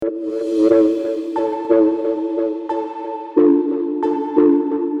Welcome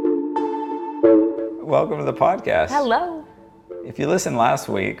to the podcast. Hello. If you listened last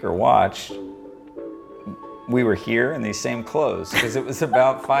week or watched, we were here in these same clothes because it was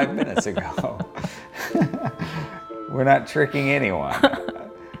about 5 minutes ago. We're not tricking anyone.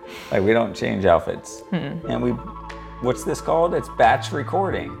 Like, we don't change outfits. And what's this called? It's batch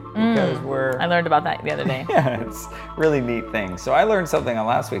recording because I learned about that the other day. Yeah, it's a really neat thing. So I learned something on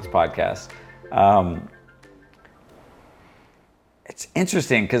last week's podcast. It's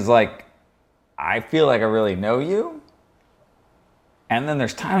interesting because, like, I feel like I really know you. And then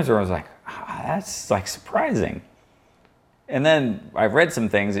there's times where I was like, that's like surprising. And then I've read some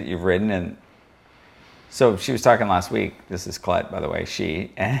things that you've written. And so she was talking last week. This is Colette, by the way,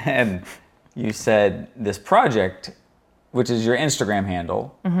 she. And you said this project, which is your Instagram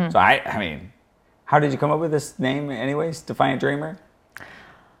handle. So I mean, how did you come up with this name anyways? Defiant Dreamer?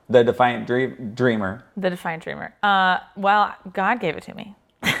 The Defiant Dreamer. The Defiant Dreamer. Well, God gave it to me.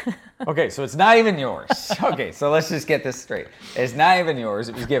 Okay, so it's not even yours. Okay, so let's just get this straight. It's not even yours.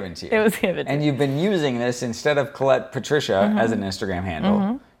 It was given to you. It was given to me. And you've been using this instead of Colette Patricia as an Instagram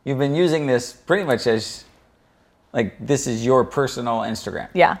handle. You've been using this pretty much as, like, this is your personal Instagram.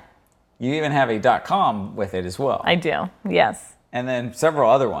 Yeah. You even have a .com with it as well. I do, yes. And then several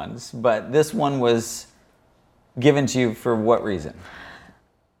other ones. But this one was given to you for what reason?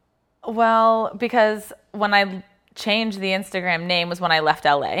 Well, because when I changed the Instagram name was when I left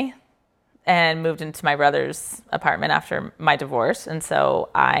LA and moved into my brother's apartment after my divorce. And so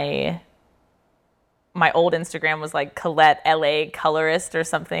my old Instagram was like Colette LA Colorist or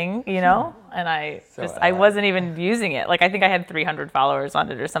something, you know? And I wasn't even using it. Like, I think I had 300 followers on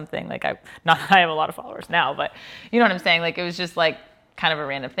it or something. Like, not that I have a lot of followers now, but you know what I'm saying? Like, it was just like kind of a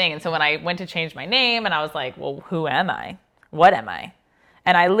random thing. And so when I went to change my name and I was like, well, who am I? What am I?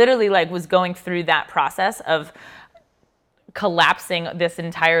 And I literally like was going through that process of collapsing this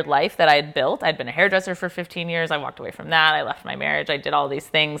entire life that I had built. I'd been a hairdresser for 15 years. I walked away from that. I left my marriage. I did all these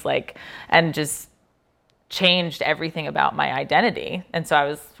things, like, and just changed everything about my identity. And so I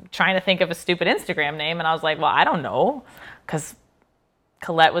was trying to think of a stupid Instagram name, and I was like, well, I don't know, because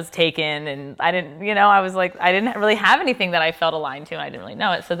Colette was taken, and I didn't, I was like, I didn't really have anything that I felt aligned to, and I didn't really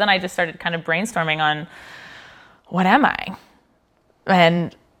know it. So then I just started kind of brainstorming on, what am I?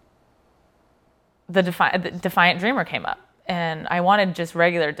 And the Defiant Dreamer came up. And I wanted just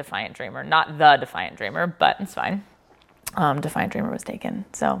regular Defiant Dreamer, not the Defiant Dreamer, but it's fine. Defiant Dreamer was taken.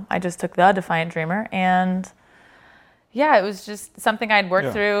 So I just took the Defiant Dreamer, and yeah, it was just something I'd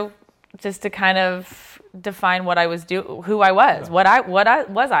worked through just to kind of define what I was who I was, what I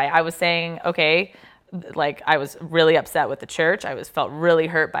was. I was saying, okay, like, I was really upset with the church. Felt really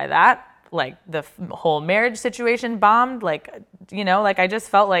hurt by that. Like, the whole marriage situation bombed. Like, like, I just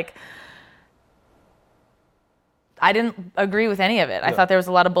felt like I didn't agree with any of it. I thought there was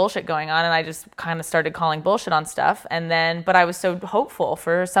a lot of bullshit going on, and I just kind of started calling bullshit on stuff. But I was so hopeful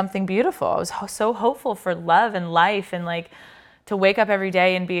for something beautiful. I was so hopeful for love and life, and like to wake up every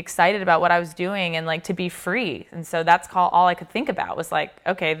day and be excited about what I was doing, and like to be free. And so that's all I could think about was like,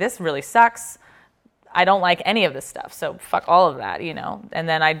 okay, this really sucks. I don't like any of this stuff, so fuck all of that, And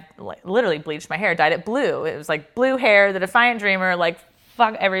then I literally bleached my hair, dyed it blue. It was like blue hair, the Defiant Dreamer, like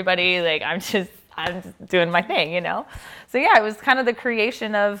fuck everybody, like I'm just doing my thing, So yeah, it was kind of the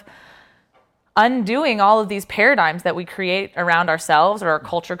creation of undoing all of these paradigms that we create around ourselves, or our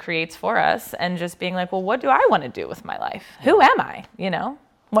culture creates for us, and just being like, well, what do I want to do with my life? Who am I?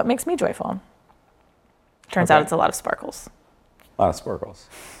 What makes me joyful? Turns out it's a lot of sparkles. A lot of sparkles.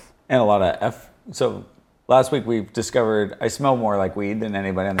 And a lot of So last week we discovered I smell more like weed than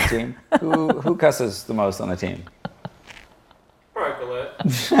anybody on the team. Who cusses the most on the team? Probably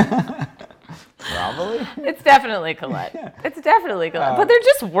Colette. Probably? It's definitely Colette. Yeah. It's definitely Colette. But they're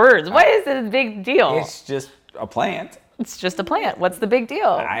just words. What is the big deal? It's just a plant. It's just a plant. What's the big deal?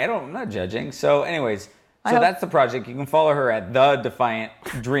 I'm not judging. So anyways, that's the project. You can follow her at The Defiant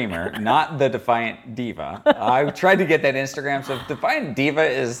Dreamer, not The Defiant Diva. I tried to get that Instagram. So if Defiant Diva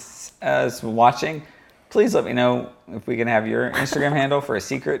is watching, please let me know if we can have your Instagram handle for a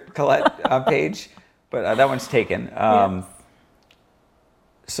secret Colette page. But that one's taken. Yes.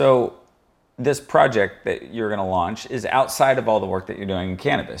 So this project that you're going to launch is outside of all the work that you're doing in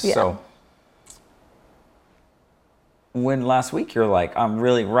cannabis. Yeah. So when last week you're like, I'm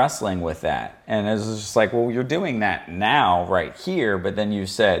really wrestling with that. And it was just like, well, you're doing that now right here. But then you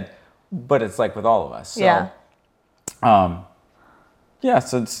said, but it's like with all of us. So, so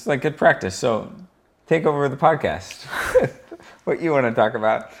it's like good practice. So take over the podcast. What you want to talk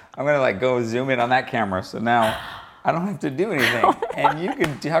about. I'm going to like go zoom in on that camera. So now I don't have to do anything. And you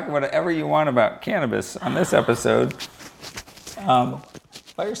can talk whatever you want about cannabis on this episode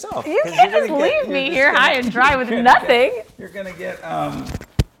by yourself. You can't just leave me here high and dry with nothing. You're going to get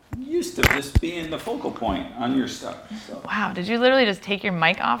used to this being the focal point on your stuff. So. Wow, did you literally just take your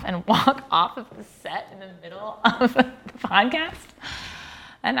mic off and walk off of the set in the middle of the podcast?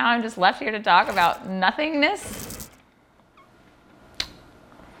 And now I'm just left here to talk about nothingness?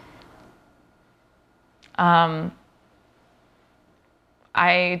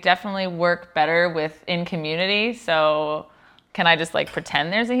 I definitely work better in community, so can I just like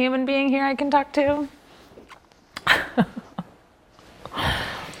pretend there's a human being here I can talk to?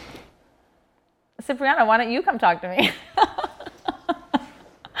 Cipriano, why don't you come talk to me?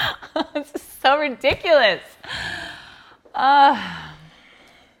 This is so ridiculous.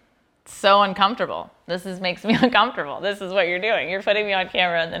 So uncomfortable. Makes me uncomfortable. This is what you're doing. You're putting me on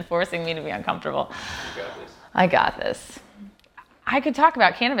camera and then forcing me to be uncomfortable. You got this. I got this. I could talk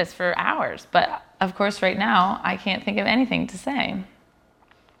about cannabis for hours, but of course right now I can't think of anything to say.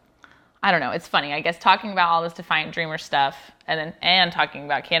 I don't know. It's funny. I guess talking about all this Defiant Dreamer stuff and talking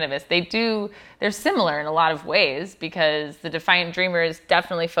about cannabis, they're similar in a lot of ways, because the Defiant Dreamer is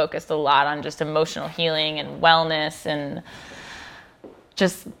definitely focused a lot on just emotional healing and wellness and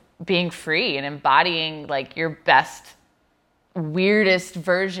just being free and embodying like your best, weirdest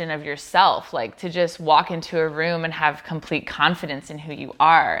version of yourself, like to just walk into a room and have complete confidence in who you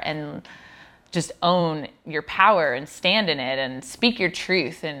are and just own your power and stand in it and speak your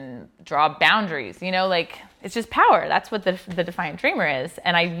truth and draw boundaries, like it's just power. That's what the Defiant Dreamer is.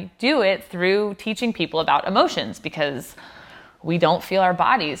 And I do it through teaching people about emotions, because we don't feel our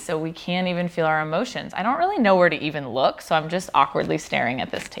bodies, so we can't even feel our emotions. I don't really know where to even look, so I'm just awkwardly staring at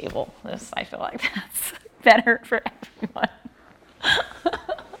this table. I feel like that's better for everyone.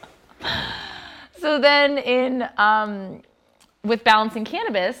 So then with balancing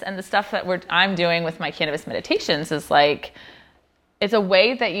cannabis and the stuff that I'm doing with my cannabis meditations is like, it's a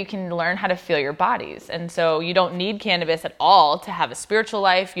way that you can learn how to feel your bodies. And so you don't need cannabis at all to have a spiritual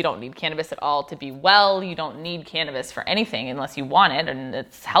life. You don't need cannabis at all to be well. You don't need cannabis for anything unless you want it and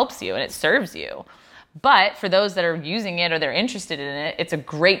it helps you and it serves you. But for those that are using it or they're interested in it, it's a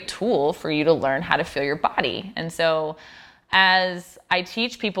great tool for you to learn how to feel your body. And so as I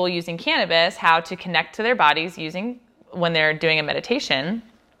teach people using cannabis how to connect to their bodies when they're doing a meditation,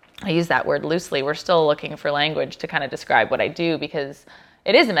 I use that word loosely. We're still looking for language to kind of describe what I do, because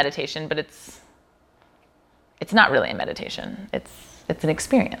it is a meditation, but it's not really a meditation. It's an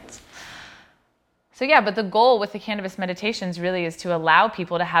experience. So yeah, but the goal with the cannabis meditations really is to allow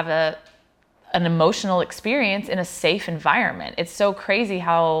people to have an emotional experience in a safe environment. It's so crazy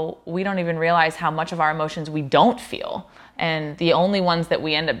how we don't even realize how much of our emotions we don't feel. And the only ones that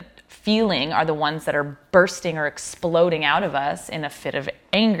we end up feeling are the ones that are bursting or exploding out of us in a fit of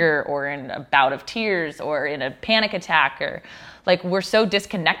anger or in a bout of tears or in a panic attack, or like we're so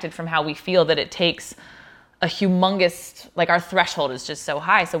disconnected from how we feel that it takes a humongous, like our threshold is just so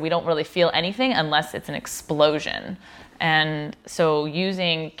high, so we don't really feel anything unless it's an explosion. And so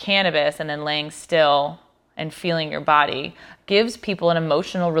using cannabis and then laying still and feeling your body gives people an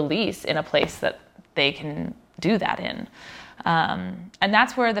emotional release in a place that they can do that in. And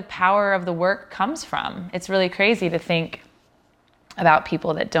that's where the power of the work comes from. It's really crazy to think about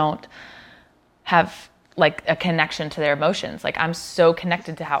people that don't have like a connection to their emotions. Like I'm so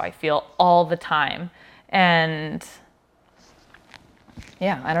connected to how I feel all the time. And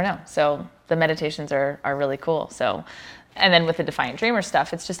yeah, I don't know. So the meditations are really cool. So, and then with the Defiant Dreamer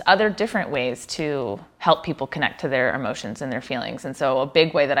stuff, it's just other different ways to help people connect to their emotions and their feelings. And so a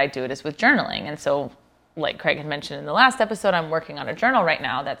big way that I do it is with journaling. And so like Craig had mentioned in the last episode, I'm working on a journal right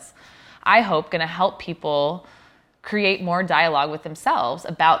now that's, I hope, going to help people create more dialogue with themselves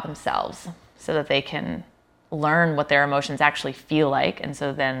about themselves so that they can learn what their emotions actually feel like. And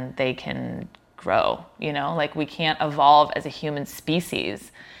so then they can grow, like we can't evolve as a human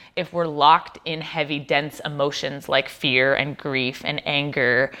species if we're locked in heavy, dense emotions like fear and grief and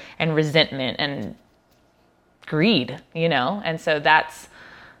anger and resentment and greed, And so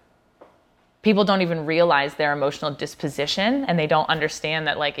people don't even realize their emotional disposition, and they don't understand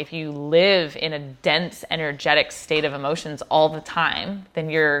that like if you live in a dense, energetic state of emotions all the time, then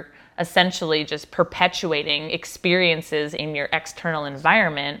you're essentially just perpetuating experiences in your external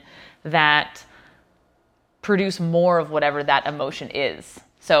environment that produce more of whatever that emotion is.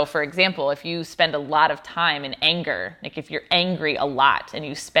 So for example, if you spend a lot of time in anger, like if you're angry a lot and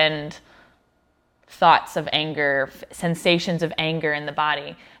you spend thoughts of anger, sensations of anger in the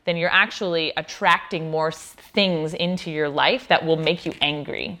body, then you're actually attracting more things into your life that will make you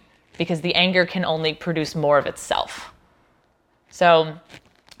angry, because the anger can only produce more of itself. So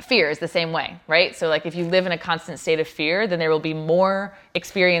fear is the same way, right? So like if you live in a constant state of fear, then there will be more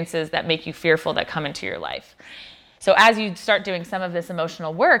experiences that make you fearful that come into your life. So as you start doing some of this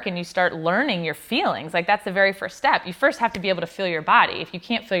emotional work and you start learning your feelings, like that's the very first step. You first have to be able to feel your body. If you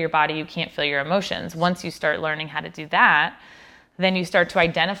can't feel your body, you can't feel your emotions. Once you start learning how to do that, then you start to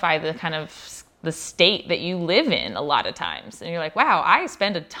identify the kind of the state that you live in a lot of times. And you're like, wow, I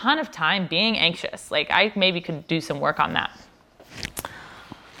spend a ton of time being anxious. Like I maybe could do some work on that.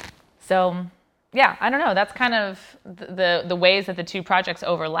 So yeah, I don't know. That's kind of the ways that the two projects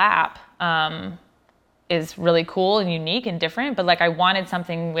overlap. Is really cool and unique and different, but like I wanted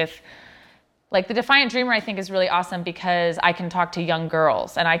something with, like the Defiant Dreamer I think is really awesome because I can talk to young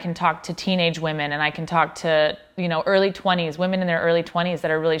girls and I can talk to teenage women and I can talk to, early 20s, women in their early 20s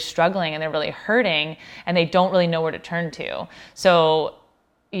that are really struggling and they're really hurting and they don't really know where to turn to. So,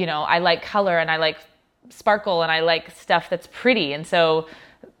 I like color and I like sparkle and I like stuff that's pretty. And so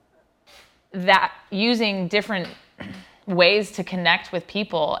that using different ways to connect with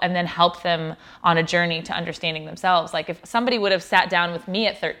people and then help them on a journey to understanding themselves. Like if somebody would have sat down with me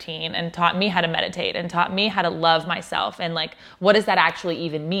at 13 and taught me how to meditate and taught me how to love myself and like, what does that actually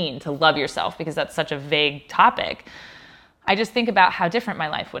even mean to love yourself? Because that's such a vague topic. I just think about how different my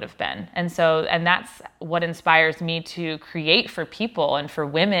life would have been. And that's what inspires me to create for people and for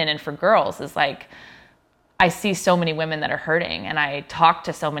women and for girls is like, I see so many women that are hurting and I talk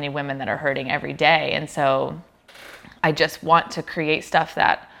to so many women that are hurting every day. And so I just want to create stuff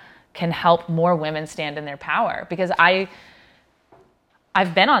that can help more women stand in their power because I've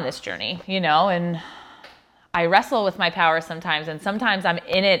been on this journey, and I wrestle with my power sometimes and sometimes I'm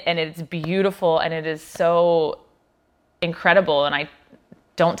in it and it's beautiful and it is so incredible and I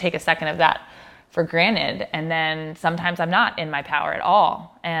don't take a second of that for granted. And then sometimes I'm not in my power at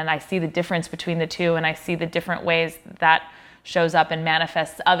all. And I see the difference between the two and I see the different ways that shows up and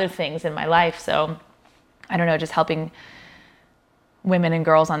manifests other things in my life. So I don't know, just helping women and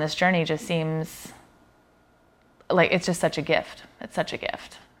girls on this journey just seems like it's just such a gift. It's such a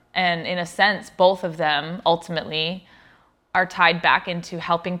gift. And in a sense, both of them ultimately are tied back into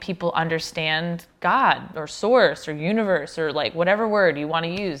helping people understand God or source or universe or like whatever word you want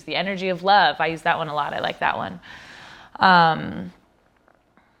to use, the energy of love. I use that one a lot. I like that one.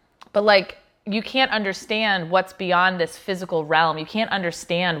 But like, you can't understand what's beyond this physical realm. You can't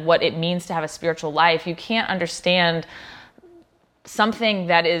understand what it means to have a spiritual life. You can't understand something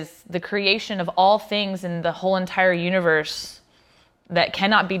that is the creation of all things in the whole entire universe that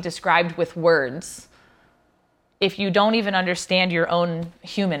cannot be described with words if you don't even understand your own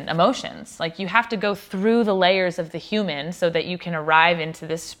human emotions. Like you have to go through the layers of the human so that you can arrive into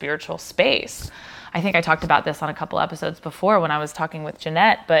this spiritual space. I think I talked about this on a couple episodes before when I was talking with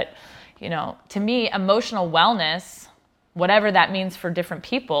Jeanette, but to me, emotional wellness, whatever that means for different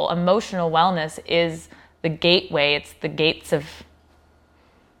people, emotional wellness is the gateway. It's the gates of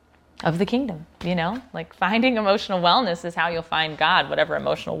the kingdom, like finding emotional wellness is how you'll find God, whatever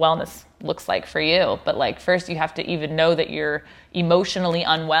emotional wellness looks like for you. But like first you have to even know that you're emotionally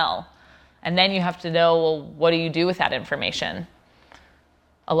unwell. And then you have to know, well, what do you do with that information?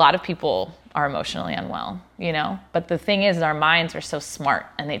 A lot of people are emotionally unwell, but the thing is our minds are so smart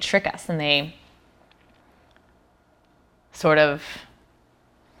and they trick us and they sort of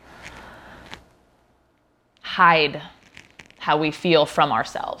hide how we feel from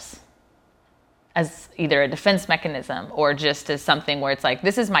ourselves as either a defense mechanism or just as something where it's like,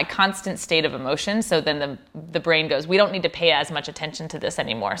 this is my constant state of emotion. So then the brain goes, we don't need to pay as much attention to this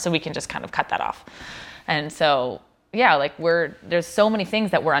anymore. So we can just kind of cut that off. And so yeah, like there's so many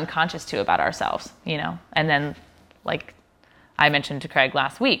things that we're unconscious to about ourselves, and then like I mentioned to Craig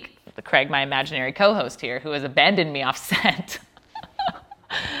last week, Craig, my imaginary co-host here, who has abandoned me off set.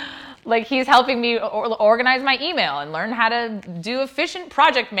 Like he's helping me organize my email and learn how to do efficient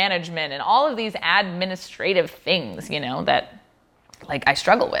project management and all of these administrative things, that like I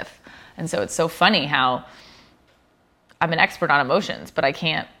struggle with. And so it's so funny how I'm an expert on emotions, but I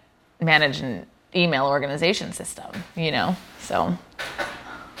can't manage an email organization system, so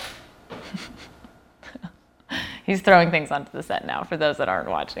he's throwing things onto the set now for those that aren't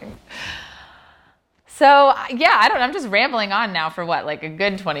watching. So yeah, I'm just rambling on now for what, like a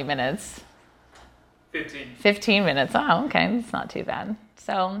good 20 minutes? 15 minutes. Oh, okay. That's not too bad.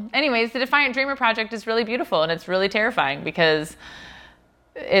 So anyways, the Defiant Dreamer project is really beautiful and it's really terrifying because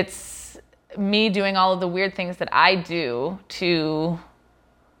it's me doing all of the weird things that I do to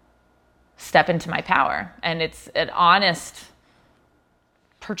step into my power. And it's an honest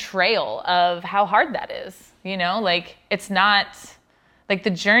portrayal of how hard that is, like it's not like the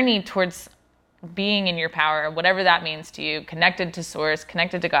journey towards being in your power, whatever that means to you, connected to source,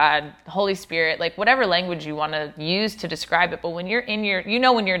 connected to God, Holy Spirit, like whatever language you want to use to describe it. But when you're in your,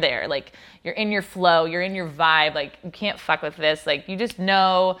 when you're there, like you're in your flow, you're in your vibe, like you can't fuck with this. Like you just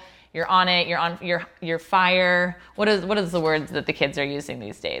know you're on it, you're on your fire. What is the words that the kids are using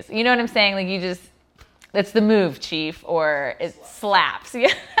these days? You know what I'm saying? Like you just, it's the move, chief, or it slaps.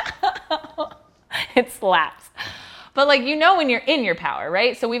 Yeah. It slaps. But like, when you're in your power,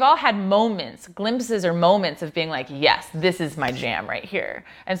 right? So we've all had moments, glimpses or moments of being like, yes, this is my jam right here.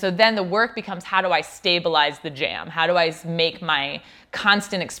 And so then the work becomes, how do I stabilize the jam? How do I make my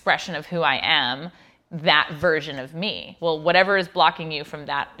constant expression of who I am that version of me? Well, whatever is blocking you from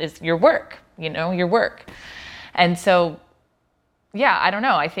that is your work, your work. And so, yeah, I don't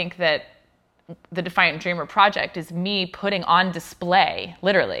know. I think that the Defiant Dreamer Project is me putting on display,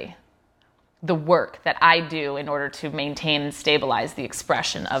 literally, the work that I do in order to maintain and stabilize the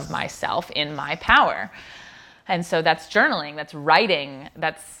expression of myself in my power. And so that's journaling, that's writing,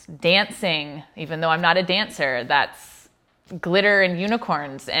 that's dancing, even though I'm not a dancer, that's glitter and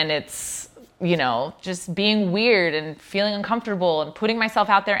unicorns, and it's, just being weird and feeling uncomfortable and putting myself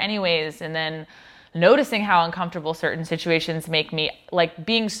out there anyways, and then noticing how uncomfortable certain situations make me,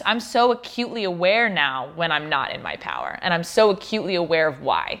 I'm so acutely aware now when I'm not in my power, and I'm so acutely aware of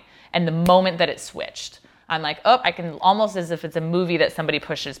why. And the moment that it switched, I'm like, I can, almost as if it's a movie that somebody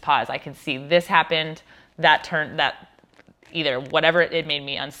pushes pause. I can see this happened, that either whatever, it made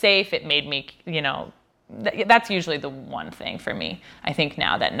me unsafe, it made me, that's usually the one thing for me, I think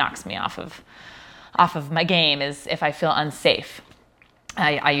now, that knocks me off of my game, is if I feel unsafe.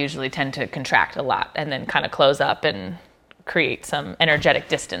 I usually tend to contract a lot and then kind of close up and create some energetic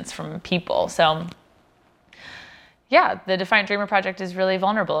distance from people. So yeah, the Defiant Dreamer Project is really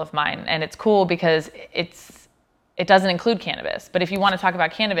vulnerable of mine, and it's cool because it doesn't include cannabis. But if you want to talk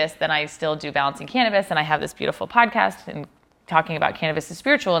about cannabis, then I still do Balancing Cannabis, and I have this beautiful podcast and talking about cannabis is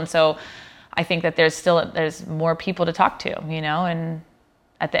spiritual. And so I think that there's more people to talk to, and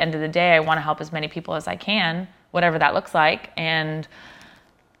at the end of the day, I want to help as many people as I can, whatever that looks like. And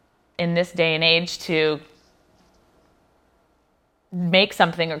in this day and age, to make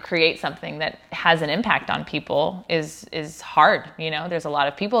something or create something that has an impact on people is hard. There's a lot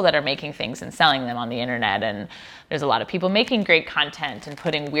of people that are making things and selling them on the internet, and there's a lot of people making great content and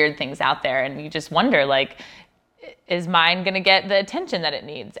putting weird things out there, and you just wonder, like, is mine going to get the attention that it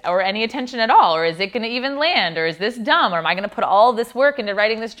needs, or any attention at all, or is it going to even land, or is this dumb, or am I going to put all this work into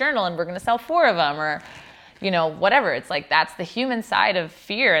writing this journal and we're going to sell 4 of them, or whatever. It's like, that's the human side of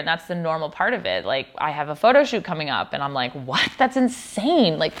fear, and that's the normal part of it. Like, I have a photo shoot coming up, and I'm like, what? That's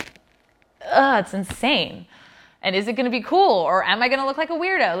insane. Like, it's insane. And is it going to be cool, or am I going to look like a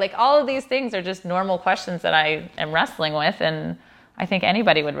weirdo? Like, all of these things are just normal questions that I am wrestling with, and I think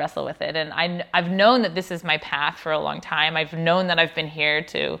anybody would wrestle with it. And I've known that this is my path for a long time. I've known that I've been here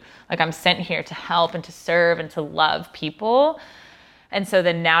I'm sent here to help and to serve and to love people. And so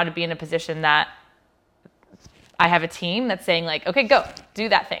then now to be in a position that I have a team that's saying, like, okay, go do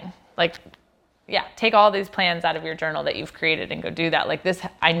that thing. Like, yeah, take all these plans out of your journal that you've created and go do that. Like this,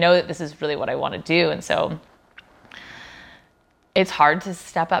 I know that this is really what I want to do. And so it's hard to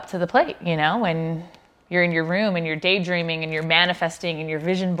step up to the plate, when you're in your room and you're daydreaming and you're manifesting and you're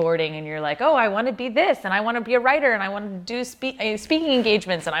vision boarding and you're like, I want to be this, and I want to be a writer, and I want to do speaking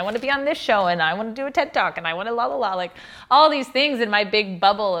engagements, and I want to be on this show, and I want to do a TED Talk, and I want to like all these things in my big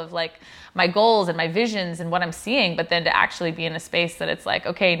bubble of like my goals and my visions and what I'm seeing. But then to actually be in a space that it's like,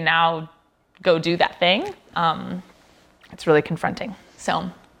 okay, now go do that thing. It's really confronting. So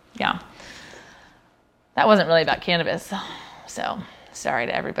yeah, that wasn't really about cannabis. So sorry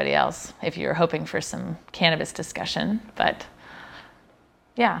to everybody else if you're hoping for some cannabis discussion. But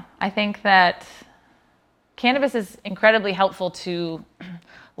yeah, I think that cannabis is incredibly helpful to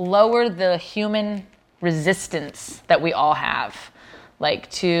lower the human resistance that we all have.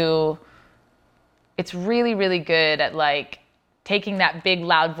 It's really, really good at like taking that big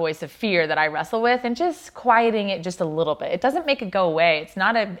loud voice of fear that I wrestle with and just quieting it just a little bit. It doesn't make it go away. It's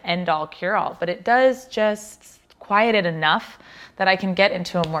not an end-all cure-all, but it does just quiet it enough that I can get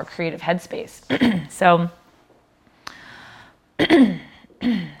into a more creative headspace. So,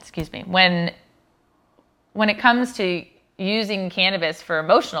 excuse me, when it comes to using cannabis for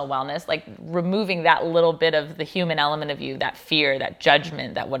emotional wellness, like removing that little bit of the human element of you, that fear, that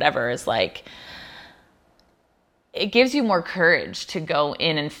judgment, that whatever, is like, it gives you more courage to go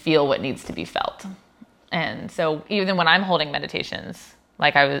in and feel what needs to be felt. And so even when I'm holding meditations,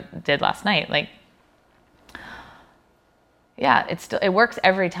 like I did last night, like, yeah, it works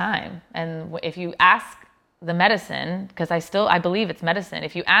every time. And if you ask the medicine, because I believe it's medicine.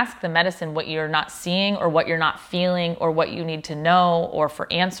 If you ask the medicine what you're not seeing or what you're not feeling or what you need to know or for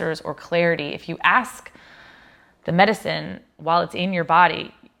answers or clarity, if you ask the medicine while it's in your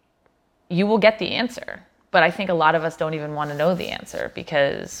body, you will get the answer. But I think a lot of us don't even want to know the answer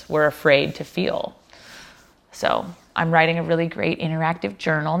because we're afraid to feel. So I'm writing a really great interactive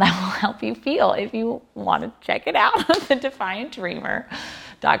journal that will help you feel if you want to check it out,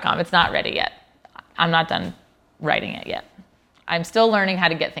 thedefiantdreamer.com. It's not ready yet. I'm not done writing it yet. I'm still learning how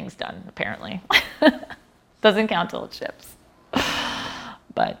to get things done, apparently. Doesn't count till it ships.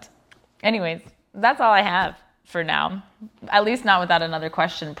 But anyways, that's all I have for now. At least not without another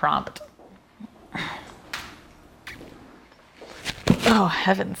question prompt. Oh,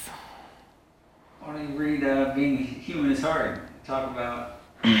 heavens. Why don't you read Being Human is Hard? Talk about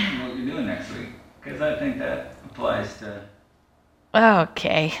what you're doing next week. Because I think that applies to...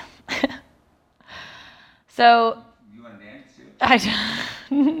 Okay. So... You want to dance too?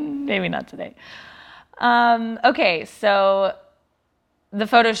 Maybe not today. Okay, so the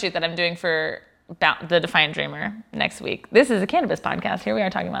photo shoot that I'm doing for The Defiant Dreamer next week. This is a cannabis podcast. Here we are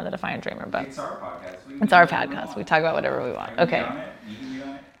talking about The Defiant Dreamer, but it's our podcast. It's our podcast. We talk about whatever we want. Okay. You can be on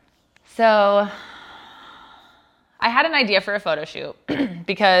it. So I had an idea for a photo shoot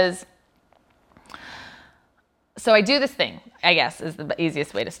because so I do this thing, I guess, is the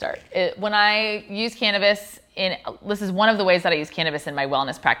easiest way to start. When I use cannabis this is one of the ways that I use cannabis in my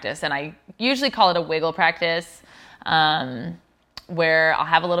wellness practice, and I usually call it a wiggle practice, where I'll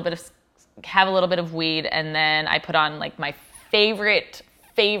have a little bit of weed, and then I put on like my favorite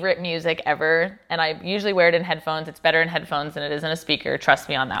music ever, and I usually wear it in headphones. It's better in headphones than it is in a speaker. Trust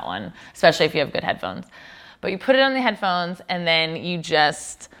me on that one, especially if you have good headphones. But you put it on the headphones, and then you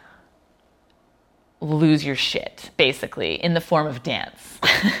just lose your shit, basically, in the form of dance.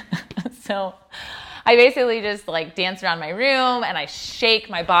 So I basically just like dance around my room and I shake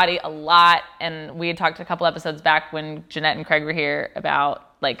my body a lot. And we had talked a couple episodes back when Jeanette and Craig were here about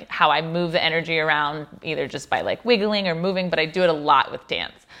like how I move the energy around either just by like wiggling or moving, but I do it a lot with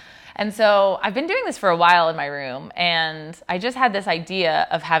dance. And so I've been doing this for a while in my room, and I just had this idea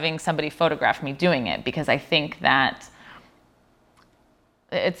of having somebody photograph me doing it because I think that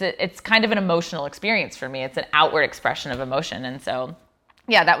it's kind of an emotional experience for me. It's an outward expression of emotion. And so,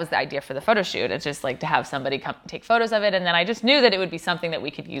 yeah, that was the idea for the photo shoot. It's just like to have somebody come take photos of it. And then I just knew that it would be something that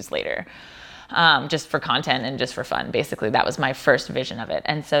we could use later, just for content and just for fun. Basically, that was my first vision of it.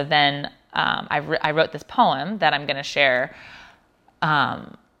 And so then I wrote this poem that I'm going to share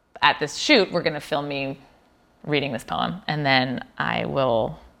at this shoot. We're going to film me reading this poem. And then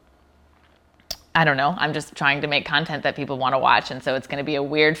I don't know, I'm just trying to make content that people want to watch. And so it's going to be a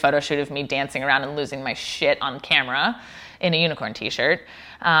weird photo shoot of me dancing around and losing my shit on camera in a unicorn t-shirt,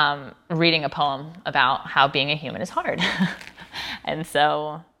 reading a poem about how being a human is hard. And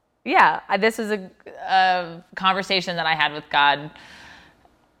so, yeah, this is a conversation that I had with God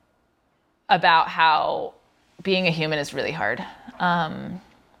about how being a human is really hard.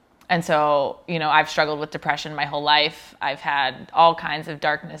 And so, you know, I've struggled with depression my whole life. I've had all kinds of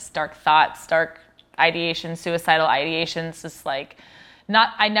darkness, dark thoughts, dark ideations, suicidal ideations, just like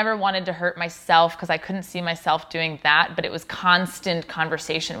I never wanted to hurt myself because I couldn't see myself doing that, but it was constant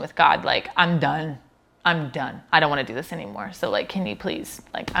conversation with God, like, I'm done. I don't want to do this anymore. So like, can you please,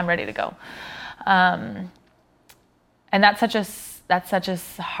 like, I'm ready to go. And that's such a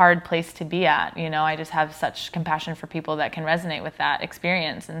hard place to be at. You know, I just have such compassion for people that can resonate with that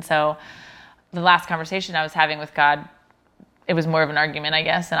experience. And so the last conversation I was having with God, it was more of an argument, I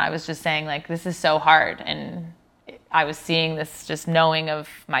guess. And I was just saying, like, this is so hard. And I was seeing this just knowing of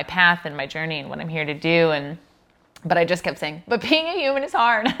my path and my journey and what I'm here to do. But I just kept saying, but being a human is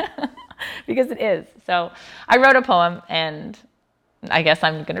hard because it is. So I wrote a poem, and I guess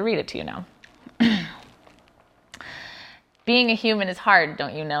I'm going to read it to you now. Being a human is hard,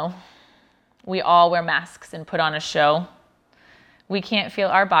 don't you know? We all wear masks and put on a show. We can't feel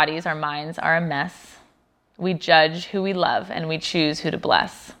our bodies, our minds are a mess. We judge who we love and we choose who to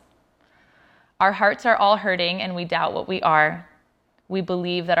bless. Our hearts are all hurting and we doubt what we are. We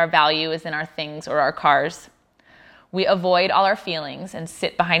believe that our value is in our things or our cars. We avoid all our feelings and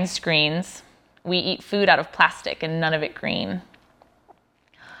sit behind screens. We eat food out of plastic and none of it green.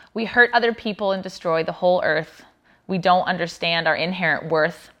 We hurt other people and destroy the whole earth. We don't understand our inherent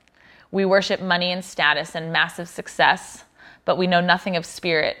worth. We worship money and status and massive success, but we know nothing of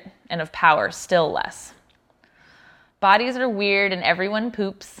spirit and of power, still less. Bodies are weird and everyone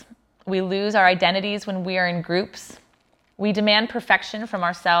poops. We lose our identities when we are in groups. We demand perfection from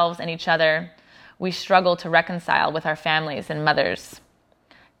ourselves and each other. We struggle to reconcile with our families and mothers.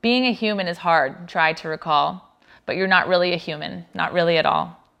 Being a human is hard, try to recall, but you're not really a human, not really at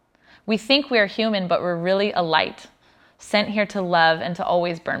all. We think we are human, but we're really a light, sent here to love and to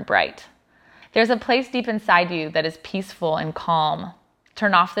always burn bright. There's a place deep inside you that is peaceful and calm.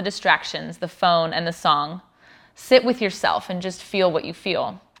 Turn off the distractions, the phone and the song. Sit with yourself and just feel what you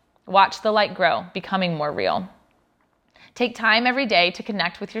feel. Watch the light grow, becoming more real. Take time every day to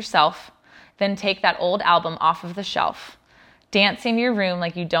connect with yourself, then take that old album off of the shelf. Dance in your room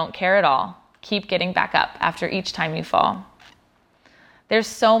like you don't care at all. Keep getting back up after each time you fall. There's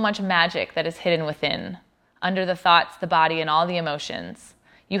so much magic that is hidden within, under the thoughts, the body, and all the emotions.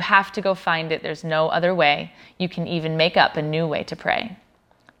 You have to go find it. There's no other way. You can even make up a new way to pray.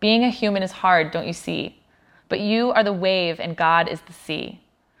 Being a human is hard, don't you see? But you are the wave and God is the sea.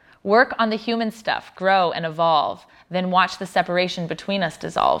 Work on the human stuff, grow and evolve, then watch the separation between us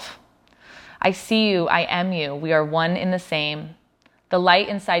dissolve. I see you, I am you, we are one in the same. The light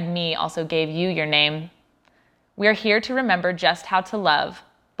inside me also gave you your name. We are here to remember just how to love,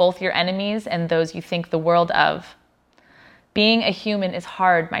 both your enemies and those you think the world of. Being a human is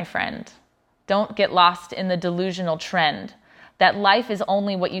hard, my friend. Don't get lost in the delusional trend that life is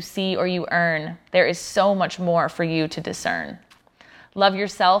only what you see or you earn. There is so much more for you to discern. Love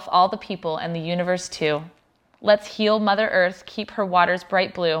yourself, all the people, and the universe too. Let's heal Mother Earth, keep her waters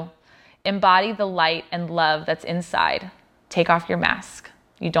bright blue. Embody the light and love that's inside. Take off your mask.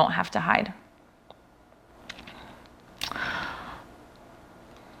 You don't have to hide.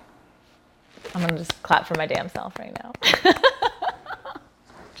 I'm gonna just clap for my damn self right now.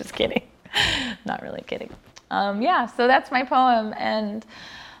 Just kidding. Not really kidding. Yeah, so that's my poem. And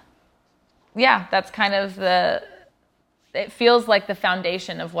yeah, that's kind of it feels like the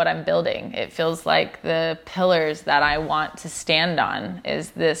foundation of what I'm building. It feels like the pillars that I want to stand on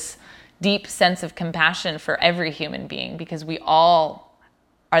is this deep sense of compassion for every human being, because we all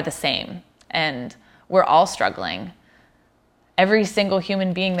are the same and we're all struggling. Every single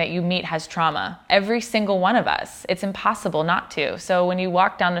human being that you meet has trauma. Every single one of us. It's impossible not to. So when you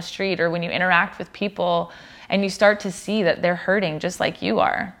walk down the street or when you interact with people and you start to see that they're hurting just like you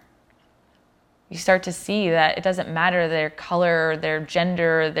are, you start to see that it doesn't matter their color, their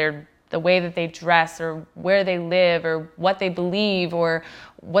gender, the way that they dress or where they live or what they believe or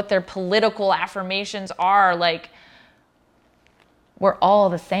what their political affirmations are. Like, we're all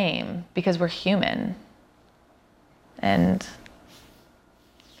the same because we're human. And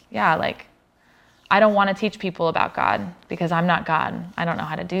yeah, like, I don't want to teach people about God because I'm not God. I don't know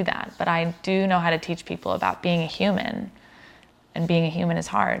how to do that. But I do know how to teach people about being a human. And being a human is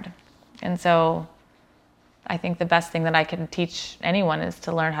hard. And so I think the best thing that I can teach anyone is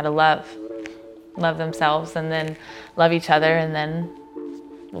to learn how to love themselves, and then love each other, and then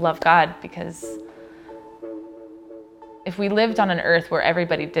love God. Because if we lived on an earth where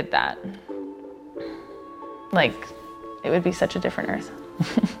everybody did that, like, it would be such a different earth.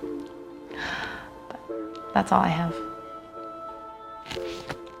 But that's all I have.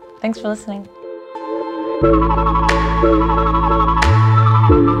 Thanks for listening.